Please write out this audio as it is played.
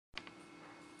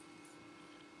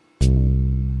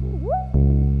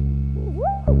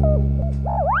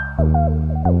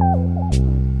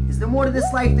There's more to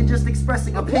this life than just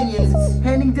expressing opinions.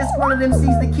 Handing disgruntled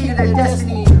MCs the key to their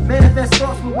destiny. Manifest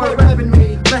thoughts with word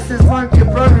weaponry. Lessons learned get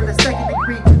burned in the second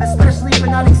degree, especially if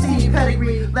not exceeding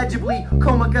pedigree. Legibly,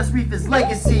 Coma Gus Reef is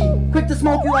legacy. Quick to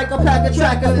smoke you like a pack of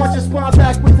trackers. Watch your spawn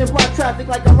back within block traffic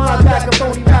like a linebacker.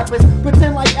 Phony rappers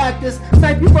pretend like actors.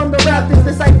 Snipe you from the Raptors,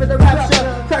 decipher the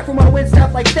rapture. Crack from my wind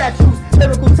staff like statues.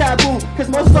 Lyrical taboo, cause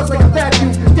most sucks like a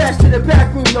vacuum. Dash to the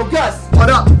back room, yo Gus. What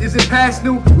up? Is it past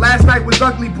noon? Last night was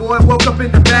ugly, boy. Woke up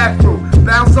in the bathroom.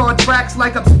 Bounce on tracks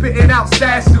like I'm spitting out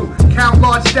Sasu. Count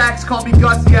large stacks, call me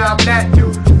Gus, yeah, I'm that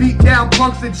dude. Beat down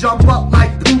punks and jump up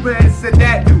like Puba and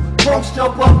Sadatu. Punks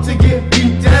jump up to get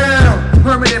beat down.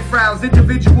 Permanent frowns,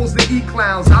 individuals that eat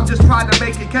clowns. I'm just trying to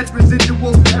make it catch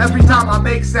residuals every time I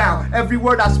make sound. Every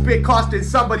word I spit costing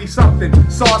somebody something.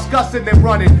 Sauce gussing them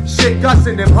running, shit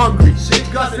gussing them hungry,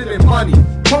 shit gussing them money.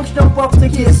 Punks jump up to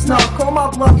get snuff. Call my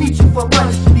bluff, eat you for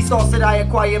lunch. These thoughts that I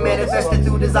acquire manifested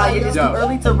through desire. It's too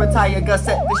early to retire. Gus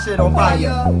set this shit on fire.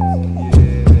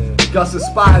 Gus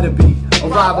aspire to be a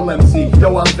rival MC.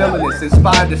 Yo, I'm villainous,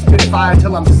 inspired to spit fire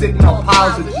till I'm sitting on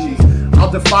piles of G's. I'll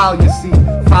defile your seat,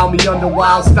 file me under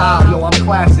wild style. Yo, I'm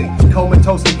classic,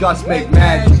 comatose and Gus make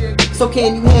magic. So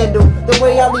can you handle the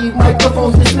way I leave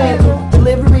microphones dismantled?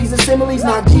 Deliveries and similes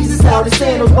knock Jesus out his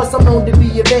sandals. Plus I'm known to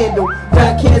be a vandal.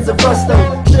 Rap cans of rusto.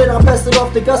 Shit, I best it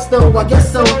off the gusto, I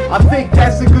guess so. I think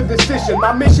that's a good decision.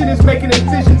 My mission is making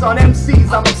incisions on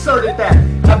MCs, I'm absurd at that.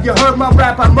 Have you heard my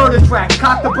rap? I murder track.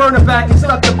 Cock the burner back and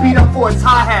stuck the beat up for its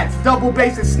hi-hats. Double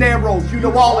bass and snare rolls, you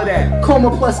know all of that.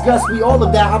 Coma plus Gus, we all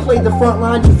of that. I played the front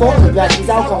line, you falling back. These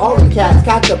alcoholic cats,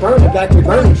 cock the burner back. We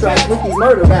burning tracks with these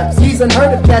murder raps. He's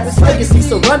unheard of cats, it's legacy,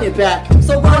 so run it back.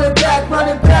 So run it back, run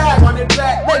it back. Run it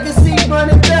back. Legacy, run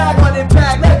it back. Run it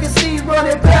back.